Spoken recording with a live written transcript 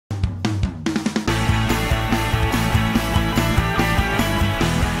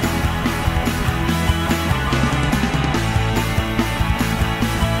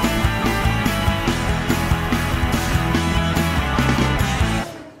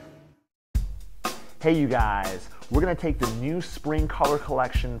Hey you guys, we're going to take the new spring color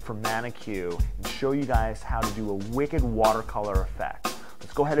collection from Manicue and show you guys how to do a wicked watercolor effect.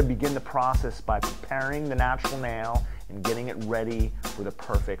 Let's go ahead and begin the process by preparing the natural nail and getting it ready for the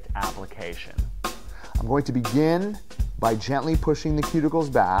perfect application. I'm going to begin by gently pushing the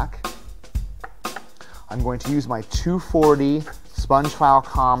cuticles back. I'm going to use my 240 sponge file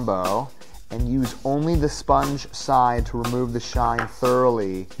combo and use only the sponge side to remove the shine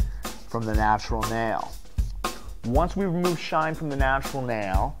thoroughly from the natural nail. Once we remove shine from the natural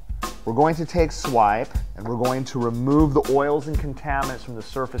nail, we're going to take swipe and we're going to remove the oils and contaminants from the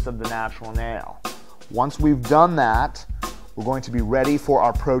surface of the natural nail. Once we've done that, we're going to be ready for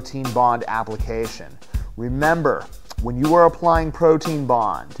our protein bond application. Remember, when you are applying protein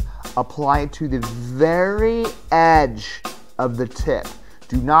bond, apply it to the very edge of the tip.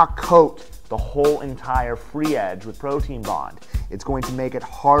 Do not coat the whole entire free edge with protein bond. It's going to make it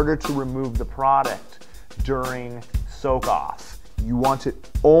harder to remove the product during soak off. You want to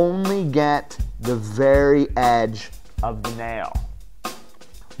only get the very edge of the nail.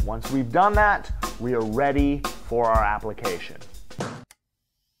 Once we've done that, we are ready for our application.